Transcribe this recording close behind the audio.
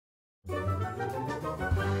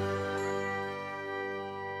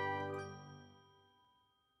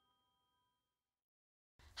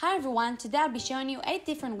Hi everyone, today I'll be showing you 8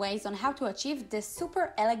 different ways on how to achieve this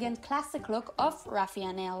super elegant classic look of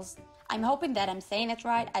ruffian nails. I'm hoping that I'm saying it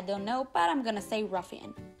right, I don't know, but I'm gonna say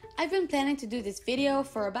ruffian. I've been planning to do this video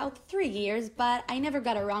for about 3 years, but I never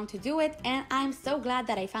got around to do it, and I'm so glad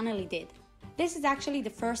that I finally did. This is actually the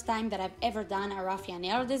first time that I've ever done a ruffian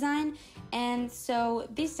nail design, and so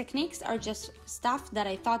these techniques are just stuff that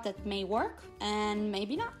I thought that may work, and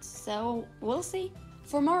maybe not, so we'll see.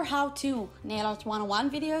 For more how-to nail art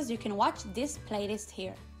 101 videos, you can watch this playlist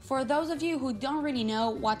here. For those of you who don't really know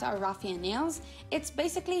what are ruffian nails, it's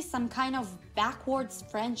basically some kind of backwards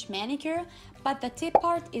French manicure, but the tip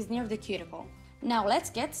part is near the cuticle. Now let's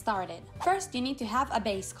get started. First, you need to have a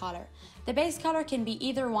base color. The base color can be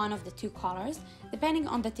either one of the 2 colors, depending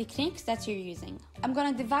on the techniques that you're using. I'm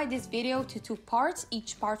gonna divide this video to 2 parts,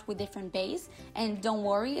 each part with different base, and don't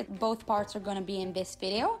worry, both parts are gonna be in this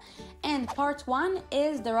video. And part 1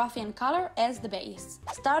 is the ruffian color as the base.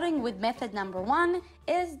 Starting with method number 1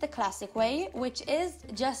 is the classic way, which is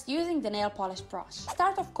just using the nail polish brush.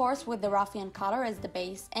 Start of course with the ruffian color as the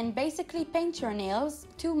base, and basically paint your nails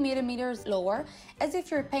 2 millimeters lower, as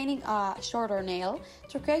if you're painting a shorter nail,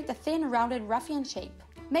 to create a thin rounded ruffian shape.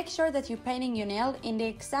 Make sure that you're painting your nail in the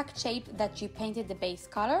exact shape that you painted the base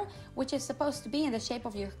color, which is supposed to be in the shape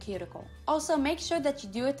of your cuticle. Also make sure that you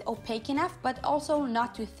do it opaque enough, but also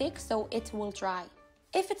not too thick so it will dry.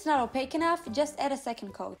 If it's not opaque enough, just add a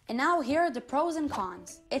second coat. And now here are the pros and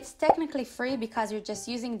cons. It's technically free because you're just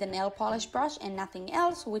using the nail polish brush and nothing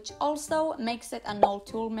else, which also makes it a no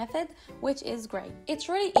tool method, which is great. It's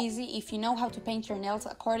really easy if you know how to paint your nails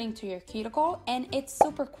according to your cuticle, and it's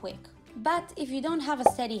super quick. But if you don't have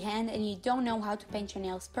a steady hand and you don't know how to paint your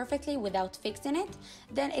nails perfectly without fixing it,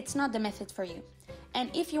 then it's not the method for you. And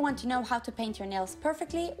if you want to know how to paint your nails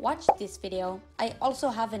perfectly, watch this video. I also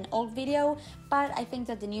have an old video, but I think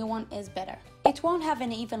that the new one is better. It won't have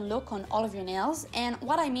an even look on all of your nails, and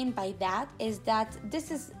what I mean by that is that this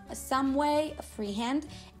is some way freehand,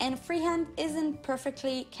 and freehand isn't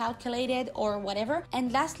perfectly calculated or whatever.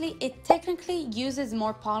 And lastly, it technically uses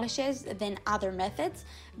more polishes than other methods,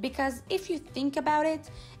 because if you think about it,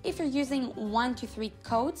 if you're using 1 to 3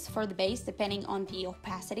 coats for the base depending on the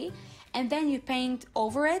opacity, and then you paint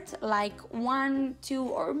over it like 1, 2,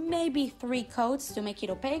 or maybe 3 coats to make it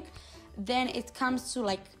opaque, then it comes to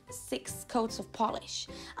like 6 coats of polish.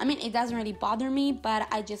 I mean, it doesn't really bother me, but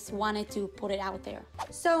I just wanted to put it out there.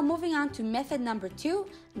 So moving on to method number 2,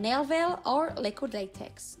 nail veil or liquid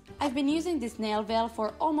latex. I've been using this nail veil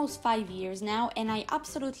for almost 5 years now, and I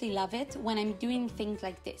absolutely love it when I'm doing things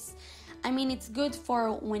like this. I mean, it's good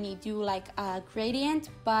for when you do like a gradient,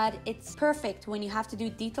 but it's perfect when you have to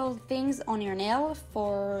do detailed things on your nail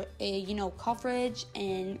for, coverage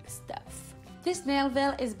and stuff. This nail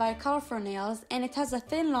veil is by Color Nails, and it has a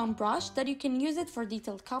thin long brush that you can use it for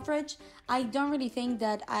detailed coverage. I don't really think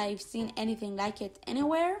that I've seen anything like it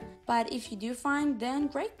anywhere, but if you do find, then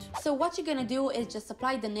great. So what you're gonna do is just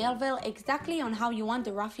apply the nail veil exactly on how you want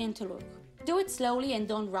the ruffian to look. Do it slowly and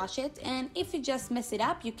don't rush it, and if you just mess it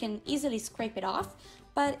up, you can easily scrape it off,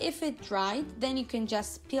 but if it dried, then you can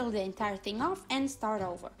just peel the entire thing off and start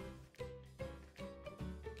over.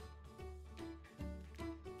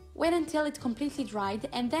 Wait until it's completely dried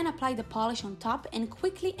and then apply the polish on top, and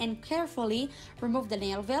quickly and carefully remove the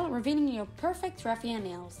nail veil, revealing your perfect ruffian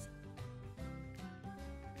nails.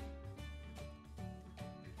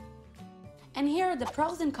 And here are the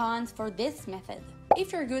pros and cons for this method.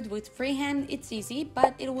 If you're good with freehand, it's easy,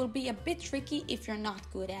 but it will be a bit tricky if you're not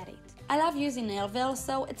good at it. I love using nail veil,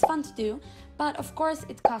 so it's fun to do, but of course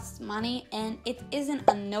it costs money and it isn't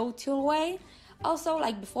a no-tool way. Also,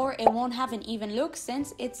 like before, it won't have an even look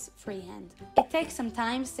since it's freehand. It takes some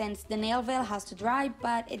time since the nail veil has to dry,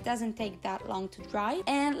 but it doesn't take that long to dry.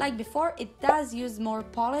 And like before, it does use more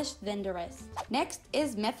polish than the rest. Next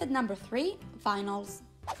is method number 3, vinyls.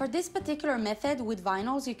 For this particular method with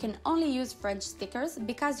vinyls, you can only use French stickers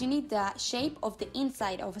because you need the shape of the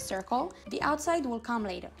inside of a circle. The outside will come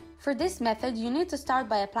later. For this method, you need to start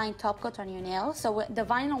by applying top coat on your nail so the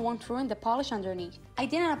vinyl won't ruin the polish underneath. I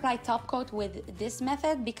didn't apply top coat with this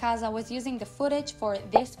method because I was using the footage for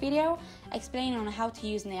this video explaining on how to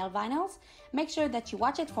use nail vinyls. Make sure that you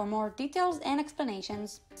watch it for more details and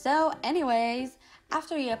explanations. So anyways,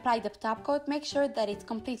 after you apply the top coat, make sure that it's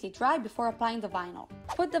completely dry before applying the vinyl.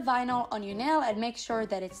 Put the vinyl on your nail and make sure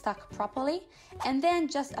that it's stuck properly, and then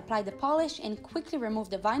just apply the polish and quickly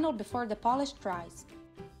remove the vinyl before the polish dries.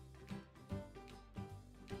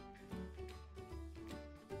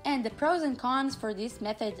 And the pros and cons for this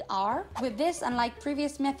method are, with this, unlike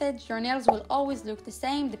previous methods, your nails will always look the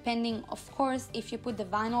same, depending, of course, if you put the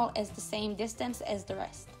vinyl as the same distance as the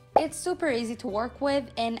rest. It's super easy to work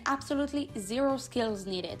with and absolutely zero skills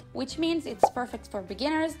needed, which means it's perfect for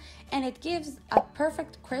beginners and it gives a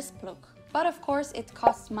perfect crisp look. But of course it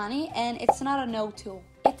costs money and it's not a no tool.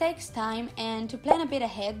 It takes time and to plan a bit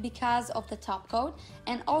ahead because of the top coat,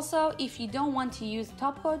 and also if you don't want to use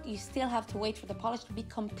top coat, you still have to wait for the polish to be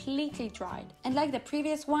completely dried. And like the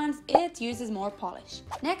previous ones, it uses more polish.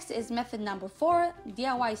 Next is method number 4,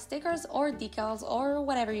 DIY stickers or decals or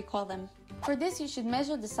whatever you call them. For this, you should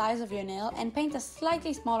measure the size of your nail and paint a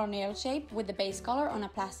slightly smaller nail shape with the base color on a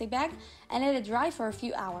plastic bag and let it dry for a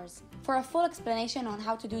few hours. For a full explanation on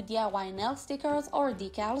how to do DIY nail stickers or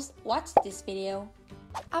decals, watch this video.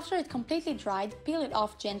 After it completely dried, peel it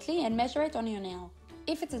off gently and measure it on your nail.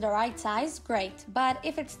 If it's the right size, great, but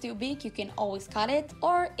if it's too big, you can always cut it,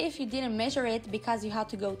 or if you didn't measure it because you had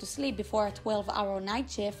to go to sleep before a 12-hour night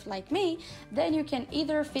shift like me, then you can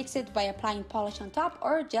either fix it by applying polish on top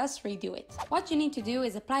or just redo it. What you need to do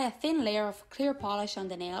is apply a thin layer of clear polish on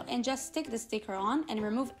the nail and just stick the sticker on and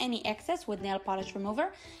remove any excess with nail polish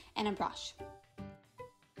remover and a brush.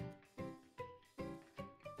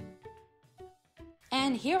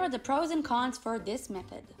 And here are the pros and cons for this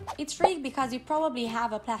method. It's free because you probably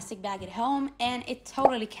have a plastic bag at home and it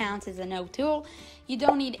totally counts as a no tool. You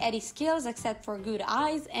don't need any skills except for good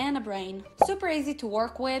eyes and a brain. Super easy to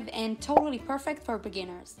work with and totally perfect for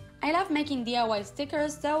beginners. I love making DIY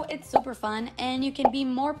stickers, so it's super fun and you can be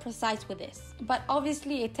more precise with this. But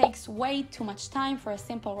obviously it takes way too much time for a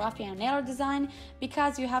simple ruffian nail design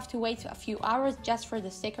because you have to wait a few hours just for the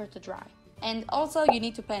sticker to dry. And also you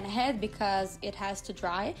need to plan ahead because it has to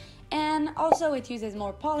dry, and also it uses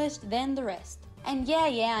more polish than the rest. And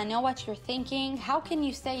yeah, I know what you're thinking. How can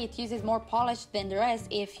you say it uses more polish than the rest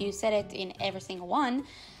if you set it in every single one?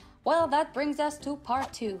 Well, that brings us to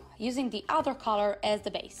part 2, using the other color as the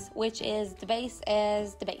base, which is the base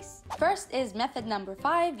as the base. First is method number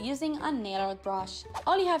 5, using a nail art brush.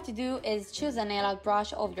 All you have to do is choose a nail art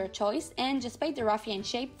brush of your choice and just paint the ruffian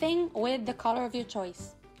shape thing with the color of your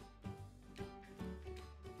choice.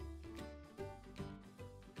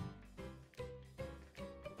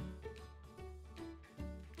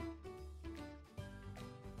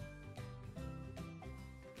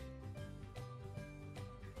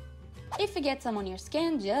 If you get some on your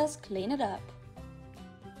skin, just clean it up.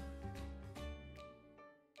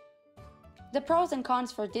 The pros and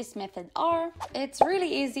cons for this method are, it's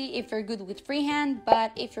really easy if you're good with freehand,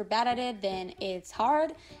 but if you're bad at it, then it's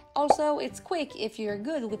hard. Also, it's quick if you're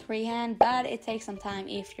good with freehand, but it takes some time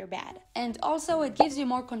if you're bad. And also, it gives you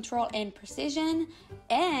more control and precision,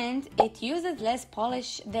 and it uses less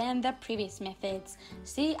polish than the previous methods.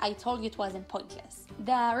 See, I told you it wasn't pointless.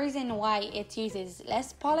 The reason why it uses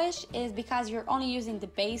less polish is because you're only using the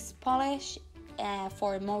base polish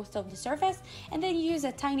for most of the surface, and then you use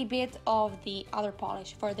a tiny bit of the other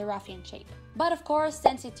polish for the ruffian shape. But of course,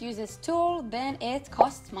 since it uses tulle, then it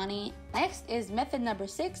costs money. Next is method number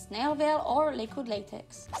 6, nail veil or liquid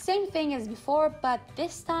latex. Same thing as before, but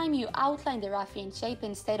this time you outline the ruffian shape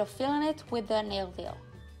instead of filling it with the nail veil.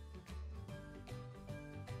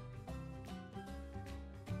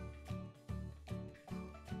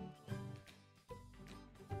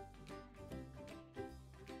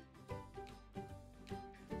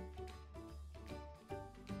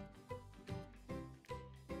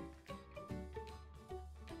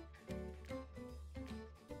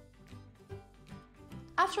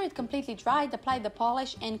 After it completely dried, apply the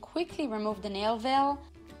polish and quickly remove the nail veil.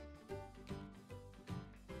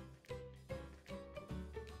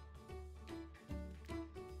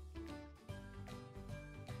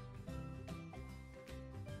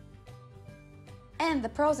 And the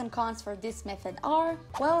pros and cons for this method are,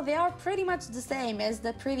 well, they are pretty much the same as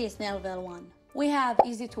the previous nail veil one. We have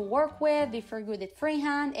easy to work with if you're good at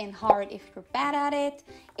freehand and hard if you're bad at it.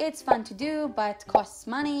 It's fun to do but costs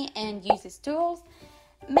money and uses tools.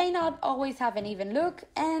 May not always have an even look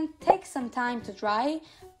and takes some time to dry,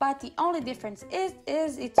 but the only difference is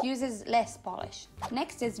it uses less polish.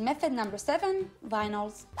 Next is method number 7,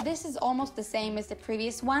 vinyls. This is almost the same as the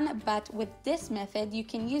previous one, but with this method you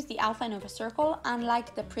can use the outline of a circle,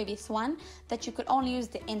 unlike the previous one that you could only use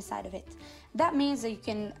the inside of it. That means that you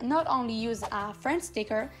can not only use a French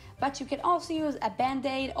sticker, but you can also use a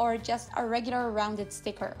band-aid or just a regular rounded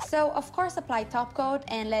sticker. So of course apply top coat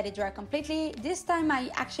and let it dry completely. This time I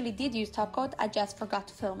actually did use top coat, I just forgot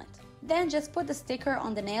to film it. Then just put the sticker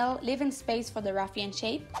on the nail, leaving space for the ruffian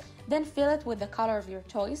shape. Then fill it with the color of your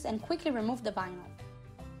choice and quickly remove the vinyl.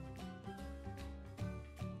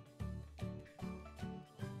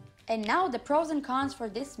 And now the pros and cons for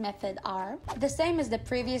this method are the same as the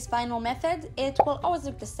previous vinyl method. It will always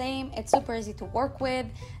look the same, it's super easy to work with,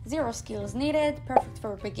 zero skills needed, perfect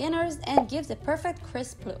for beginners, and gives a perfect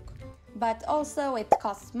crisp look. But also it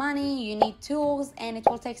costs money, you need tools, and it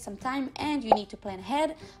will take some time and you need to plan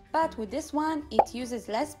ahead. But with this one, it uses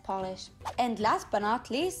less polish. And last but not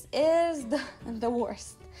least is the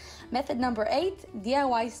worst. Method number 8,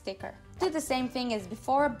 DIY sticker. Do the same thing as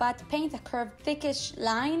before, but paint a curved thickish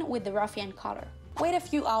line with the Ruffian color. Wait a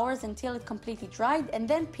few hours until it completely dried and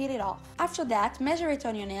then peel it off. After that, measure it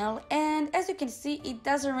on your nail, and as you can see, it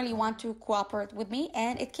doesn't really want to cooperate with me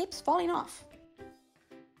and it keeps falling off.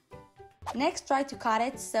 Next, try to cut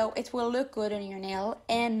it so it will look good on your nail,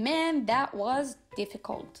 and man, that was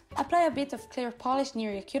difficult. Apply a bit of clear polish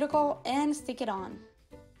near your cuticle and stick it on.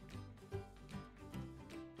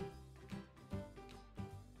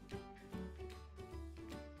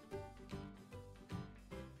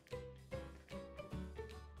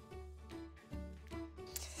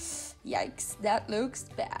 Yikes, that looks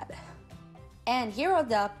bad. And here are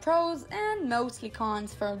the pros and mostly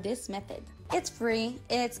cons for this method. It's free,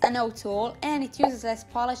 it's a no tool, and it uses less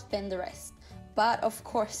polish than the rest. But of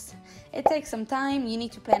course, it takes some time, you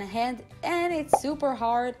need to plan ahead, and it's super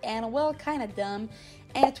hard and well, kinda dumb,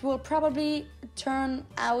 and it will probably turn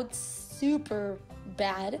out super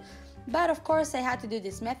bad. But of course I had to do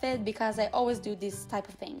this method because I always do this type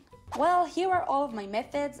of thing. Well, here are all of my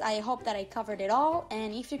methods. I hope that I covered it all,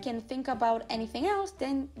 and if you can think about anything else,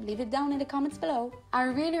 then leave it down in the comments below. I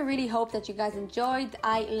really hope that you guys enjoyed.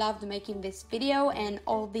 I loved making this video and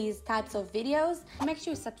all these types of videos. Make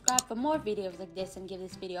sure you subscribe for more videos like this and give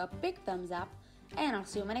this video a big thumbs up, and I'll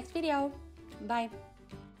see you in my next video. Bye.